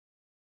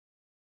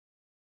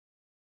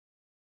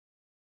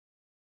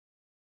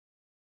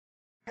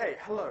Okay,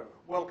 hello,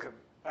 welcome.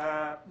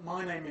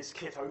 My name is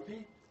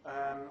Opie.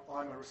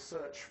 I'm a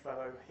research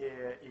fellow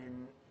here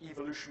in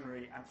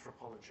evolutionary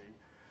anthropology.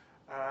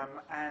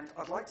 And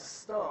I'd like to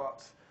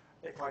start,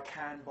 if I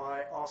can,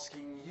 by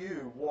asking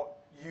you what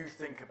you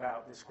think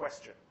about this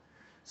question.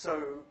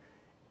 So,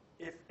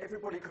 if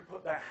everybody could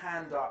put their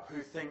hand up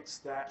who thinks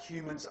that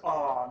humans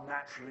are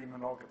naturally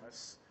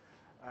monogamous,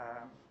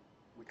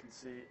 we can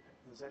see,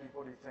 does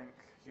anybody think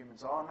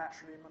humans are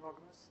naturally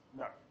monogamous?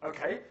 No.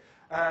 Okay.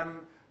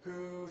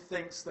 Who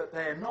thinks that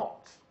they're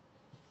not?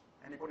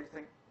 Anybody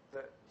think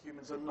that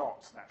humans are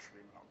not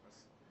naturally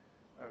monogamous?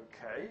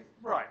 Okay.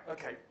 Right.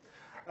 Okay.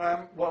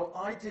 Well,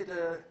 I did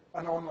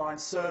an online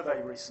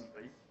survey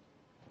recently,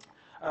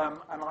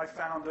 and I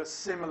found a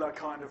similar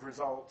kind of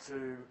result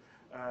to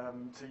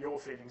your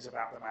feelings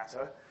about the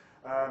matter.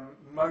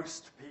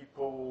 Most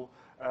people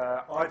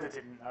either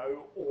didn't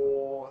know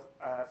or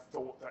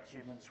thought that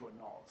humans were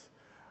not.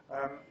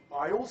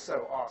 I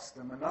also asked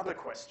them another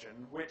question,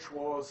 which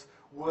was,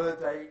 were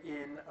they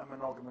in a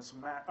monogamous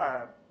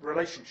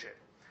relationship?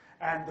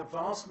 And the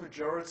vast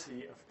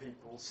majority of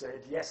people said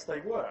yes, they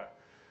were.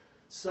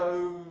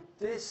 So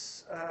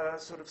this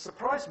sort of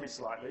surprised me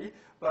slightly,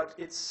 but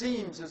it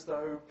seems as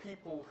though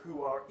people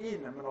who are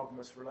in a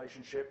monogamous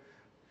relationship,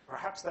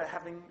 perhaps they're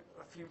having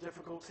a few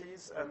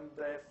difficulties and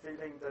they're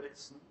feeling that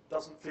it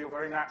doesn't feel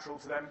very natural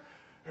to them.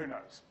 Who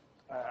knows?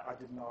 I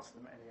didn't ask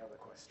them any other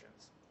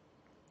questions.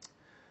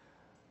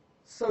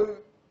 So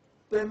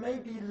there may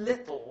be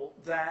little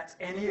that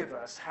any of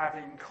us have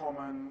in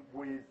common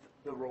with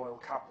the royal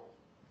couple,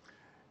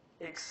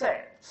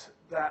 except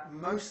that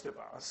most of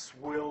us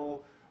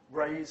will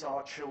raise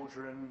our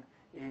children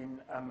in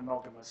a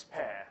monogamous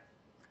pair.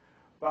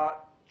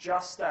 But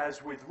just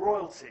as with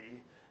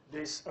royalty,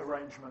 this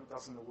arrangement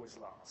doesn't always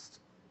last.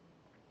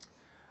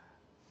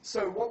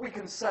 So what we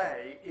can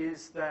say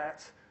is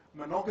that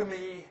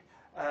monogamy,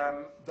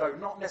 though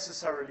not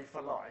necessarily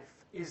for life,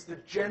 is the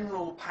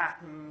general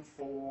pattern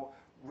for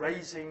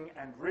raising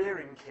and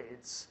rearing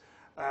kids,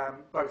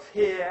 both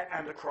here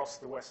and across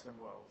the Western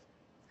world.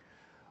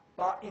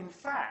 But in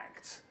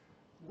fact,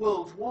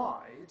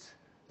 worldwide,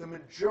 the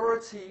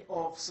majority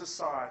of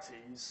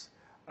societies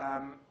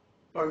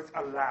both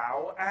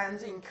allow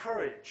and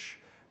encourage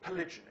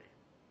polygyny.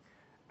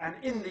 And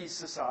in these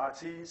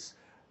societies,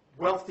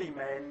 wealthy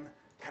men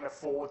can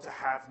afford to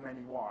have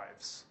many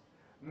wives.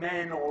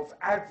 Men of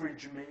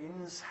average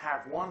means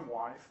have one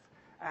wife,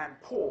 and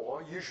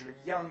poor, usually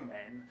young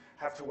men,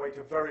 have to wait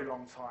a very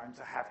long time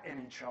to have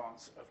any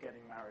chance of getting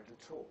married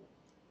at all.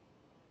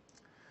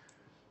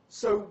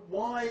 So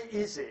why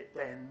is it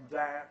then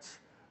that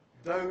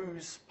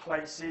those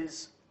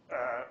places,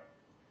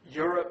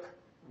 Europe,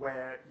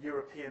 where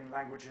European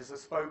languages are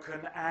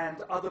spoken,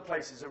 and other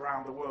places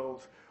around the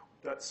world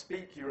that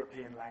speak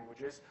European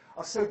languages,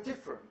 are so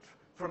different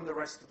from the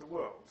rest of the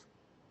world?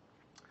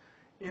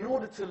 In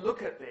order to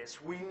look at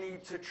this, we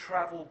need to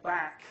travel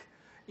back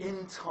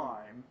in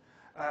time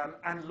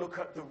and look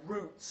at the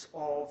roots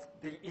of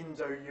the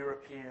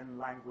Indo-European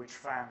language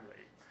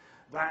family.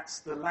 That's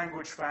the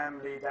language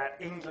family that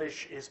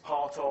English is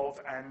part of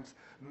and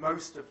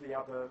most of the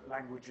other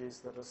languages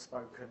that are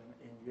spoken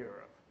in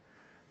Europe.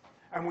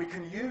 And we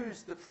can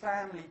use the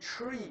family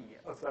tree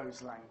of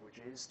those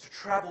languages to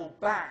travel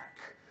back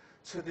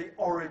to the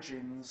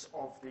origins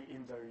of the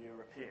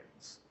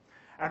Indo-Europeans.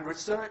 And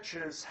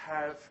researchers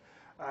have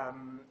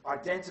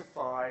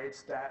identified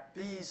that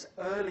these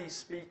early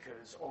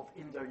speakers of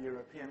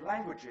Indo-European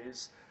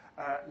languages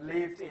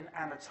lived in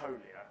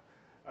Anatolia,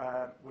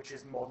 which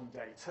is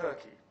modern-day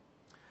Turkey.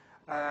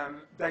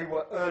 They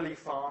were early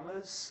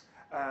farmers.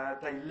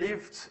 They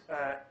lived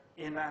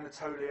in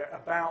Anatolia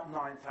about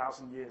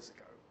 9,000 years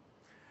ago.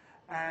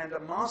 And a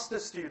master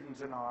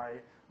student and I,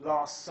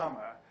 last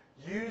summer,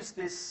 used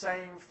this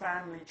same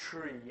family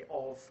tree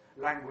of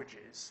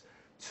languages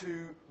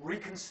to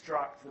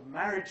reconstruct the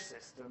marriage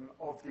system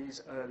of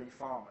these early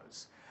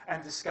farmers,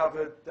 and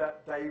discovered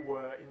that they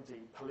were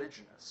indeed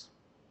polygynous.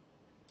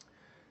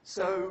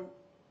 So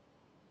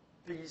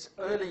these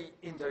early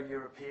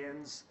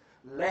Indo-Europeans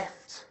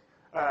left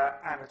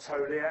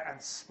Anatolia and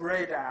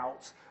spread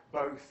out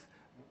both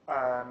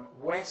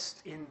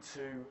west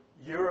into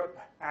Europe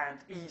and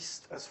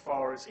east as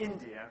far as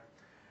India,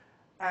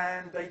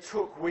 and they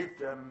took with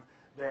them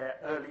their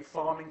early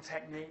farming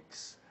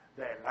techniques,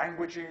 their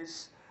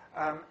languages,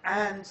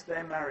 and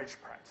their marriage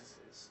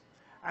practices.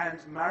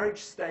 And marriage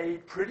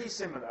stayed pretty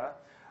similar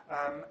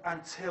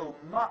until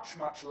much,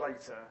 much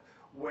later,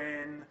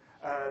 when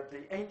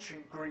the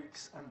ancient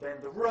Greeks and then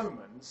the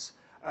Romans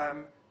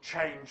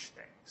changed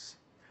things.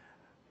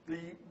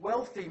 The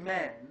wealthy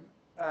men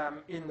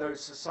in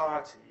those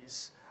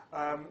societies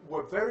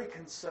were very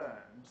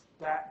concerned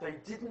that they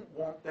didn't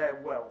want their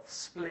wealth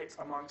split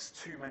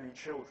amongst too many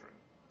children.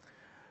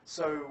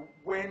 So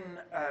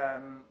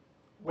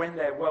when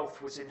their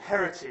wealth was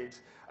inherited,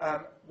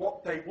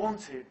 what they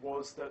wanted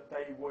was that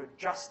they were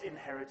just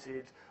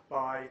inherited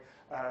by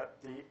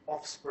the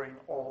offspring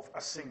of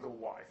a single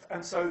wife.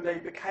 And so they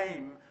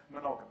became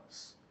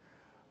monogamous.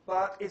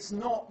 But it's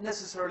not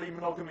necessarily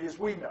monogamy as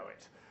we know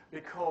it,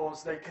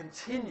 because they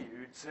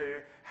continued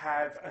to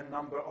have a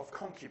number of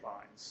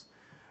concubines.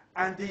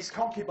 And these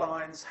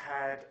concubines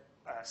had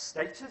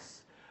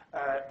status,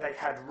 they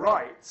had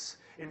rights.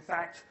 In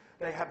fact,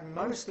 they had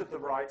most of the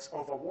rights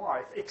of a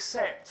wife,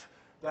 except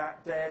that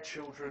their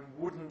children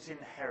wouldn't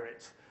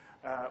inherit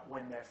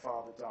when their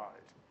father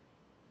died.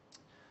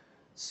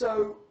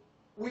 So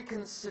we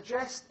can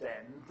suggest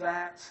then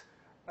that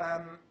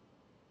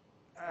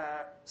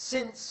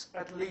since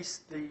at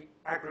least the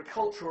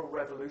agricultural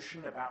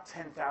revolution about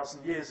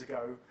 10,000 years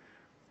ago,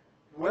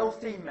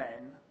 wealthy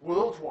men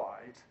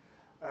worldwide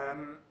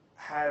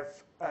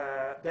have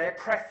their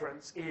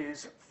preference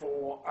is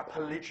for a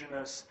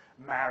polygynous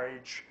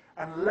marriage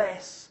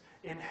unless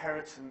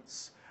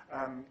inheritance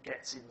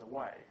gets in the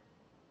way.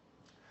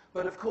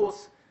 But of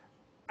course,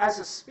 as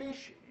a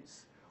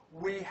species,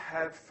 we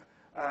have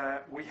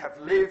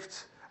lived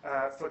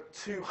for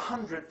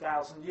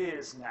 200,000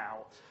 years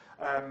now,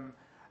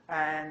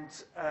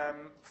 and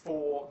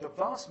for the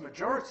vast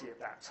majority of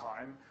that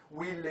time,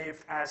 we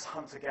lived as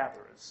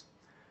hunter-gatherers.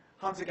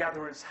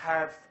 Hunter-gatherers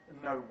have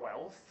no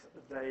wealth,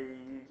 they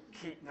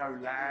keep no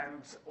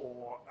land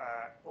or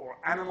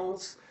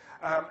animals,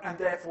 and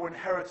therefore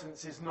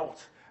inheritance is not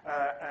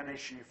an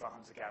issue for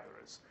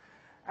hunter-gatherers.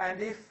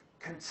 And if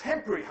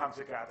contemporary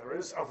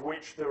hunter-gatherers, of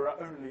which there are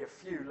only a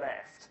few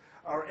left,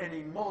 are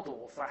any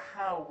model for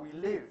how we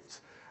lived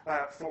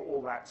for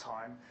all that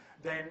time,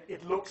 then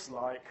it looks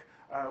like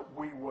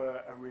we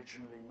were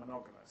originally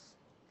monogamous.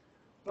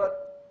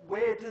 But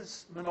where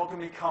does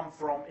monogamy come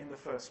from in the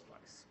first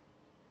place?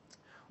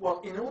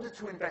 Well, in order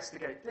to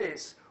investigate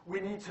this,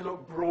 we need to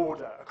look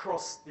broader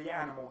across the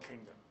animal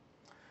kingdom.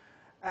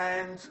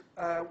 And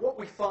what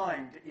we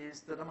find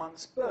is that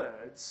amongst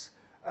birds,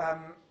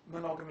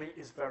 monogamy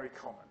is very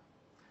common.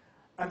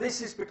 And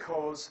this is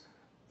because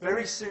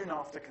very soon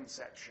after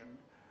conception,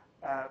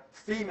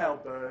 female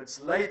birds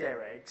lay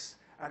their eggs,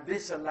 and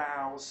this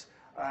allows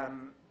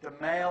the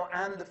male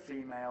and the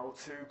female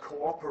to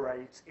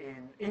cooperate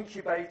in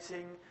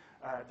incubating,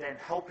 then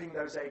helping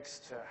those eggs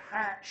to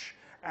hatch,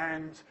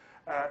 and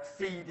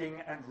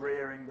feeding and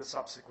rearing the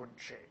subsequent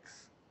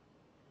chicks.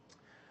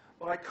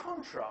 By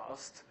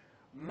contrast,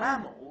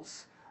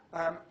 mammals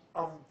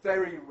are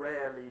very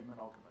rarely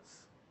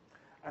monogamous.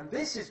 And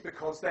this is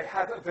because they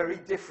have a very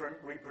different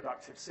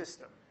reproductive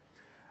system.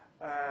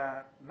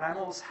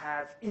 Mammals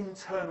have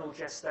internal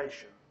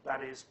gestation,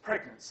 that is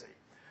pregnancy.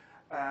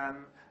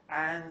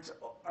 And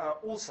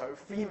also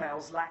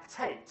females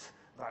lactate,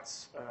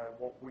 that's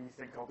what we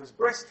think of as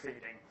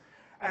breastfeeding.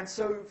 And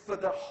so for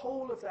the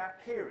whole of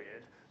that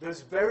period,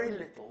 there's very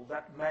little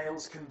that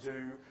males can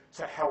do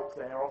to help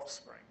their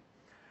offspring.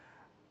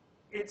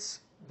 It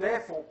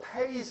therefore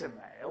pays a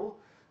male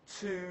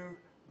to,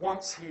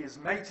 once he is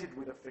mated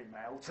with a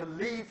female, to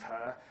leave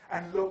her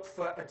and look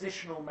for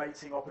additional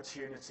mating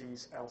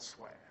opportunities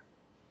elsewhere.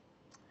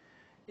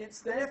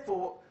 It's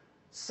therefore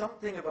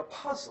something of a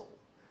puzzle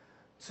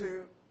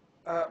to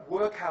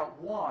work out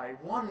why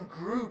one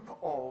group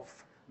of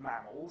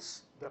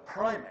mammals, the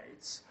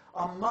primates,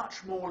 are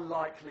much more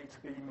likely to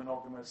be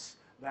monogamous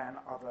than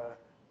other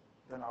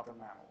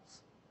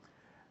mammals.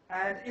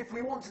 And if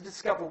we want to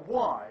discover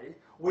why,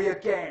 we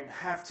again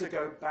have to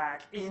go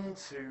back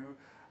into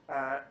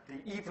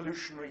the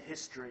evolutionary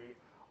history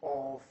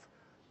of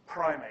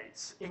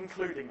primates,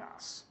 including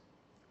us.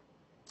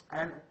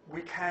 And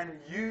we can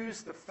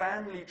use the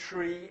family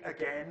tree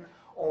again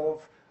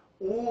of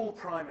all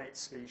primate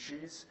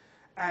species,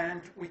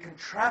 and we can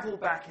travel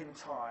back in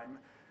time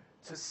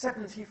to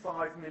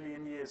 75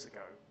 million years ago,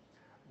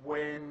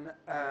 when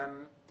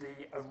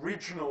the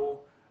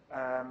original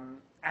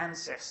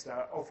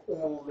ancestor of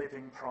all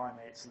living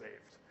primates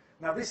lived.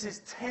 Now, this is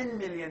 10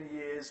 million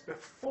years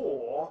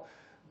before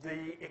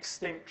the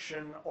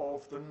extinction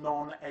of the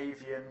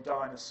non-avian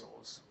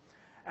dinosaurs.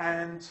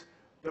 And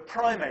the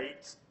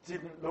primates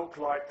didn't look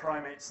like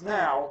primates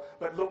now,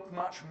 but looked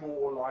much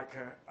more like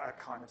a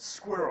kind of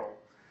squirrel.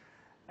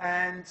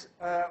 And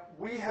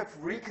we have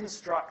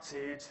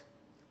reconstructed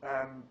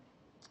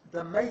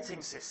the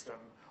mating system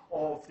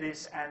of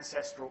this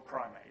ancestral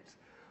primate.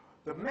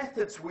 The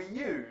methods we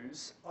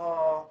use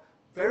are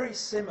very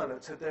similar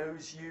to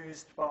those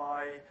used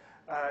by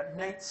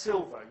Nate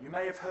Silver. You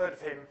may have heard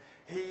of him.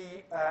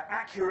 He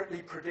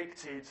accurately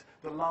predicted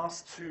the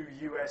last 2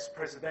 US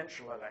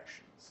presidential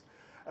elections.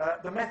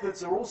 The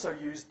methods are also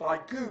used by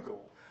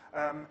Google.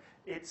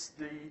 It's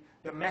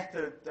the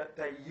method that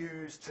they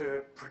use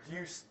to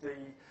produce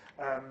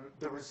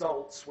the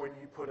results when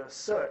you put a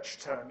search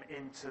term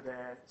into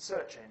their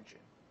search engine.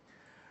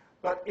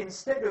 But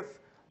instead of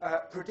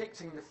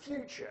predicting the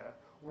future,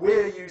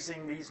 we're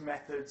using these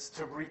methods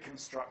to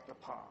reconstruct the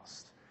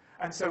past.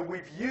 And so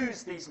we've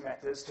used these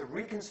methods to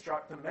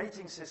reconstruct the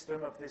mating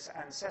system of this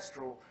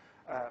ancestral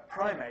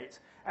primate,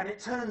 and it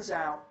turns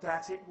out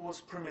that it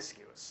was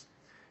promiscuous.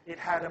 It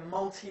had a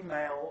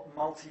multi-male,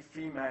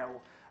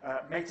 multi-female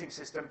mating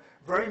system,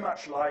 very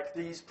much like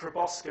these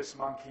proboscis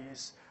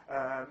monkeys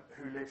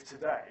who live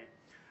today.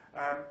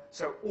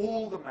 So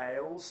all the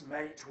males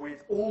mate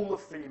with all the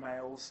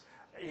females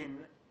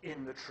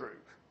in the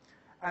troop.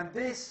 And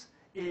this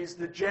is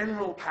the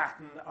general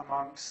pattern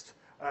amongst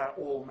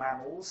all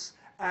mammals,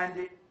 and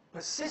it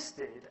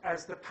persisted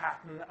as the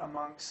pattern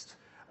amongst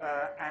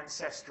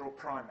ancestral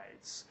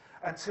primates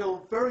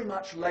until very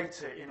much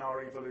later in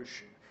our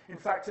evolution. In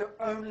fact,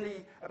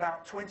 only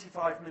about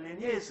 25 million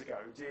years ago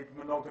did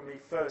monogamy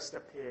first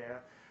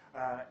appear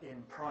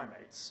in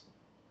primates.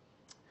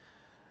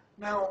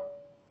 Now,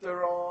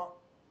 there are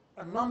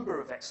a number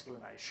of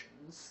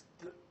explanations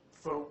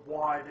for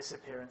why this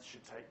appearance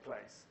should take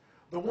place.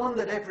 The one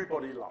that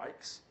everybody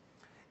likes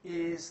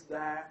is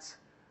that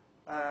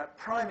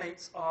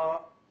primates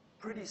are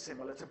pretty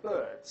similar to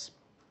birds,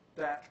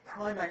 that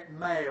primate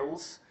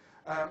males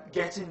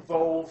get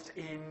involved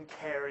in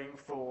caring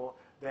for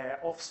their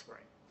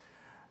offspring.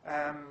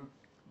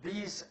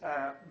 These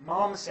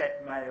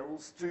marmoset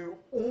males do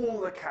all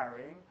the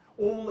carrying,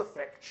 all the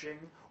fetching,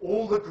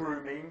 all the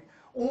grooming,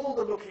 all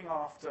the looking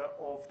after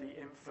of the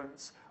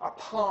infants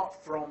apart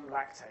from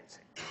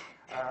lactating.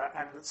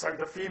 And so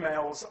the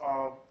females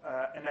are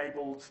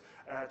enabled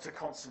to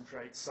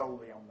concentrate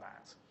solely on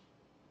that.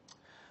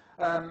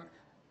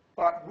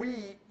 But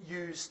we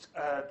used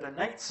the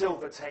Nate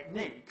Silver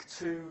technique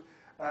to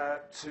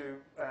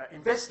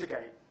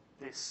investigate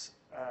this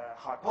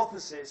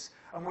hypothesis,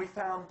 and we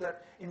found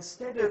that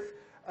instead of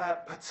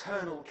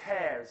paternal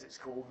care, as it's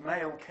called,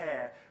 male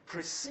care,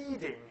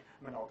 preceding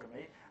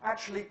monogamy,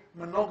 actually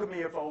monogamy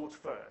evolved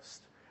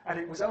first. And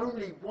it was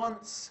only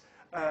once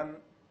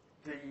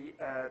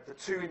the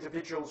two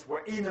individuals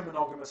were in a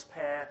monogamous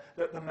pair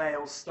that the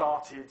males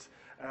started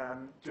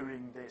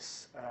doing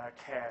this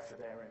care for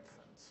their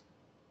infants.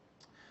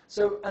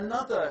 So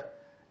another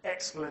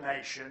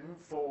explanation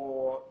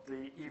for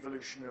the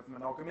evolution of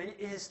monogamy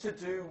is to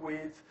do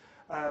with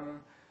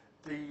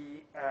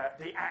the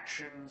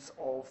actions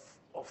of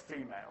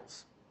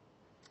females.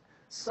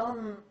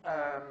 Some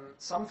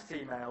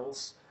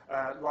females,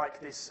 like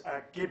this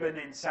gibbon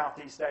in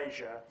Southeast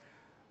Asia,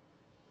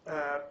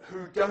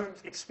 who don't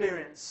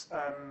experience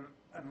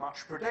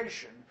much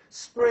predation,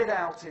 spread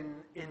out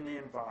in the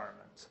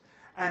environment.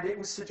 And it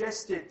was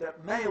suggested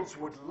that males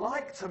would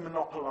like to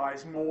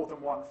monopolize more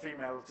than one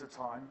female at a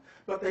time,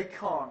 but they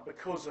can't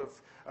because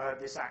of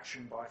this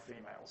action by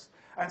females.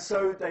 And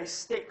so they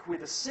stick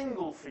with a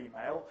single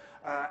female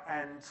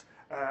and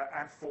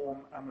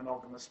form a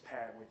monogamous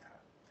pair with her.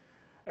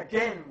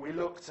 Again, we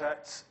looked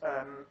at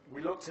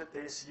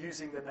this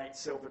using the Nate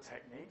Silver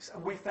techniques,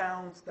 and we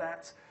found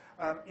that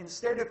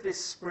instead of this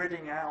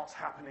spreading out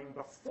happening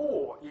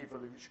before the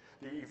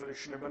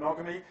evolution of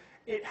monogamy,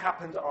 it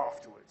happened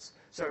afterwards.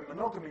 So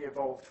monogamy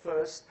evolved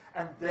first,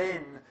 and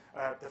then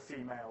the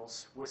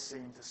females were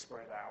seen to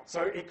spread out.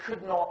 So it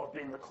could not have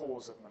been the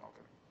cause of monogamy.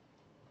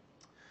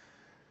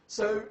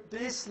 So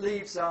this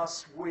leaves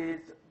us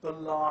with the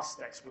last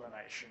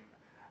explanation.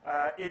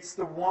 It's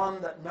the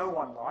one that no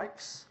one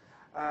likes,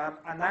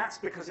 and that's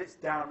because it's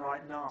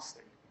downright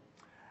nasty.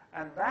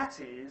 And that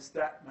is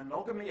that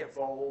monogamy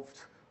evolved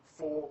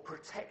for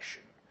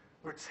protection.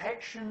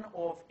 Protection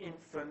of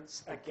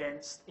infants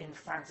against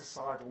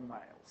infanticidal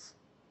males.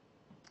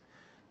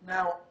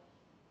 Now,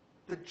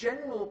 the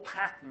general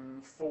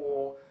pattern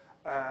for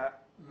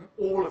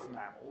all of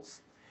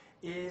mammals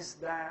is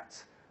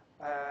that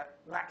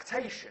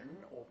lactation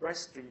or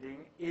breastfeeding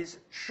is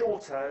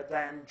shorter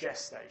than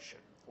gestation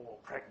or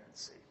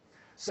pregnancy.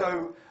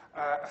 So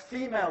a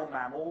female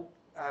mammal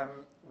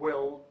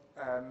will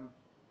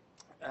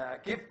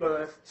give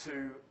birth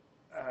to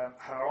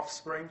her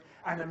offspring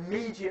and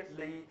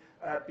immediately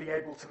be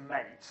able to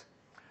mate.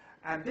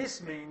 And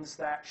this means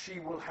that she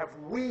will have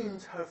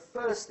weaned her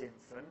first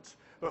infant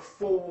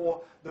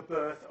before the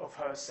birth of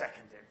her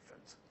second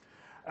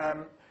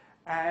infant.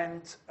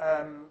 And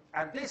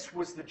this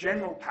was the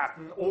general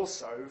pattern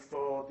also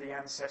for the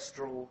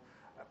ancestral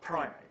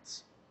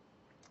primates.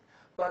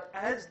 But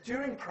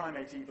during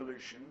primate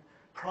evolution,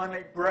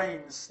 primate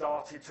brains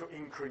started to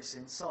increase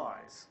in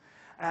size.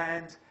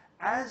 And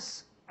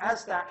as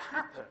that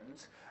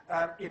happened,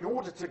 in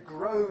order to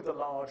grow the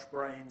large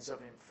brains of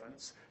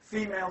infants,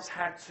 females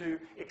had to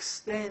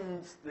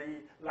extend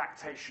the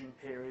lactation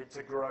period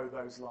to grow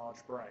those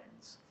large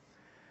brains.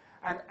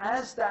 And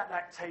as that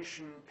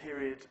lactation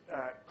period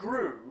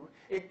grew,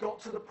 it got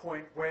to the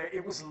point where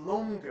it was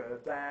longer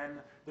than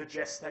the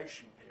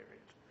gestation period.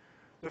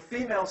 The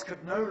females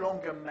could no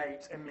longer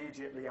mate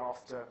immediately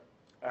after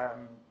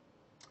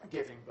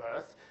giving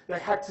birth. They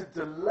had to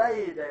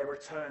delay their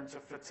return to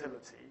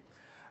fertility.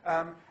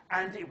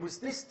 And it was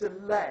this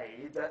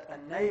delay that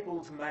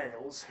enabled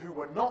males who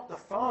were not the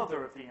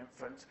father of the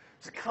infant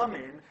to come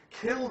in,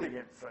 kill the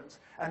infant,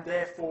 and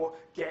therefore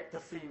get the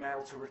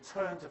female to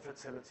return to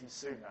fertility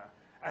sooner,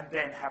 and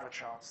then have a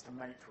chance to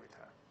mate with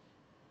her.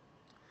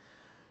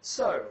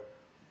 So,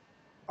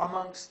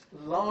 amongst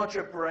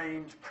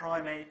larger-brained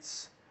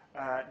primates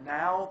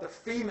now, the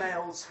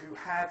females who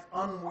have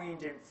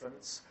unweaned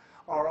infants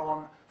are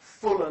on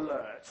full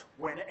alert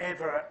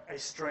whenever a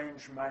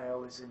strange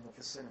male is in the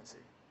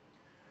vicinity.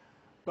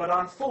 But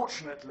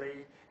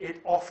unfortunately, it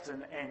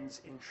often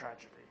ends in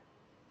tragedy.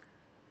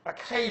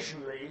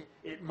 occasionally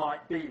it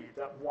might be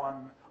that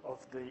one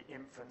of the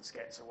infants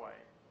gets away.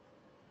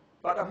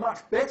 But a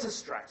much better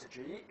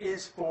strategy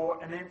is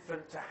for an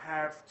infant to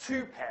have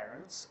two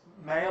parents,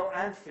 male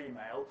and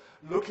female,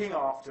 looking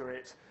after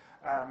it,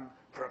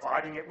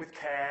 providing it with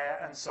care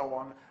and so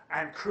on,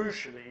 and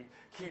crucially,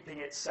 keeping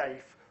it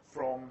safe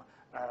from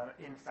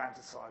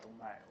infanticidal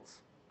males.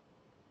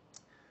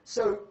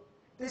 So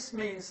this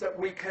means that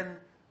we can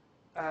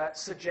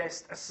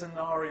suggest a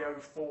scenario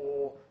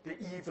for the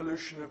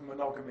evolution of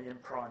monogamy in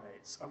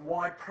primates and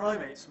why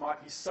primates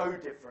might be so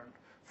different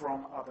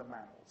from other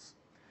mammals.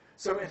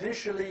 So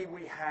initially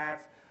we have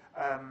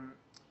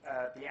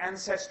the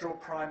ancestral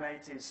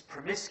primate is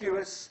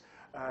promiscuous,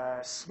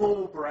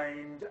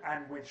 small-brained,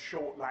 and with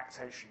short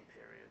lactation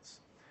periods.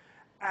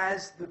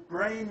 As the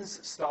brains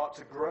start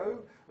to grow,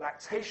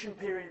 lactation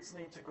periods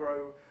need to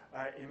grow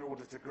in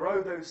order to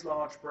grow those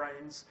large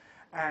brains,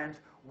 and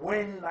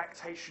when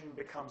lactation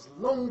becomes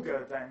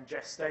longer than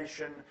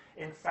gestation,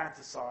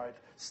 infanticide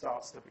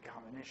starts to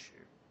become an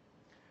issue.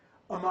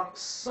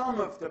 Amongst some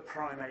of the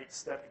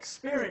primates that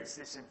experience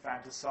this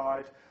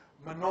infanticide,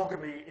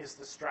 monogamy is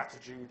the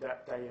strategy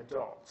that they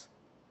adopt.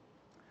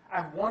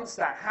 And once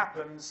that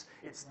happens,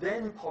 it's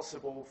then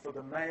possible for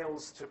the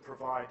males to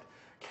provide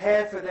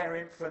care for their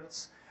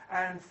infants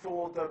and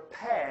for the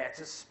pair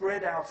to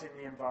spread out in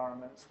the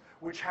environment,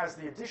 which has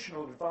the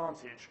additional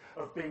advantage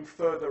of being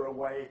further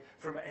away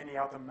from any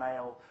other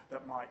male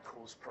that might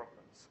cause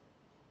problems.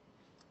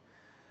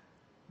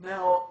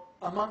 Now,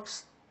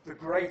 amongst the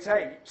great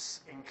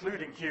apes,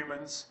 including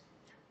humans,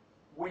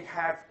 we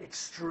have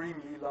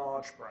extremely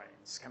large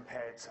brains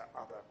compared to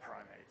other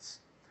primates.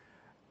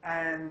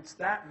 And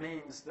that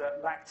means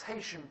that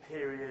lactation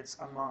periods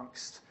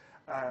amongst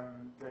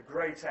the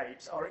great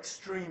apes are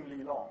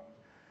extremely long.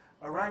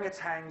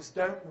 Orangutans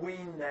don't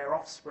wean their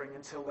offspring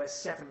until they're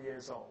 7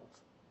 years old.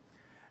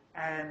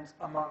 And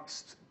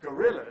amongst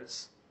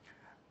gorillas,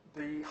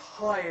 the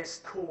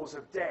highest cause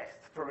of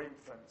death for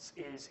infants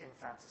is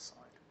infanticide.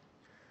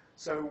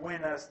 So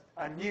when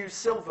a new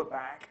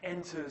silverback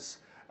enters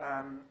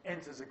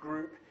a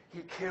group,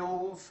 he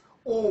kills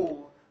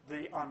all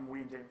the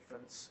unweaned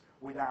infants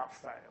without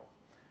fail.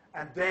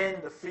 And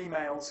then the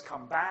females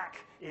come back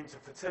into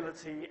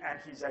fertility and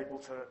he's able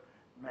to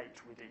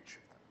mate with each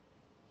of them.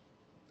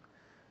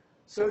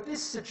 So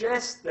this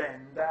suggests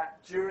then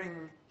that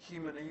during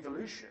human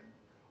evolution,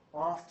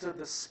 after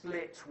the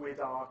split with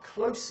our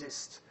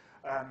closest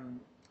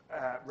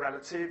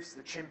relatives,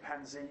 the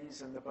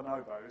chimpanzees and the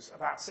bonobos,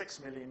 about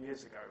 6 million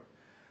years ago,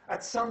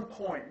 at some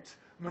point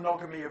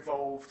monogamy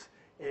evolved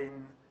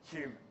in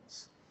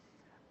humans.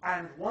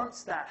 And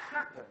once that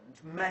happened,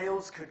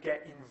 males could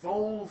get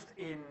involved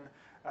in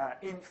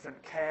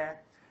infant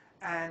care,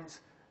 and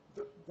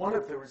one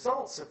of the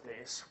results of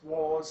this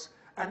was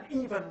an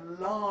even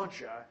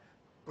larger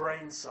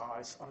brain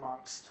size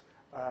amongst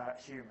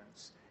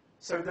humans,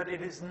 so that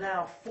it is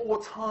now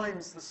 4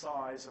 times the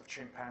size of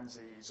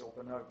chimpanzees or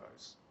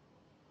bonobos.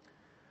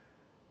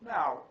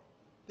 Now,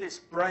 this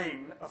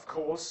brain, of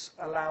course,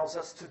 allows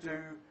us to do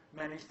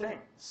many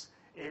things.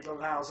 It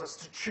allows us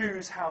to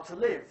choose how to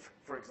live,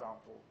 for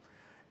example.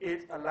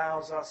 It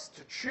allows us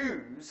to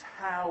choose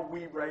how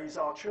we raise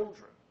our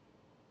children.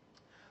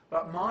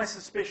 But my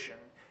suspicion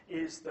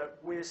is that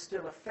we're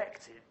still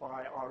affected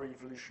by our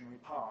evolutionary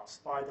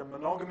past, by the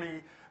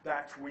monogamy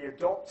that we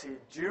adopted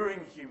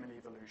during human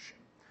evolution.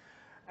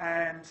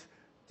 And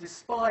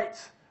despite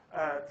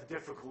the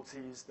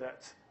difficulties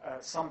that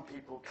some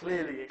people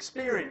clearly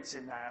experience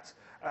in that,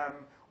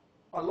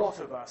 a lot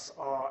of us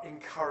are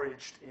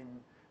encouraged in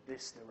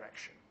this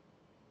direction.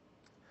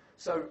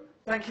 So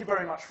thank you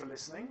very much for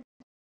listening.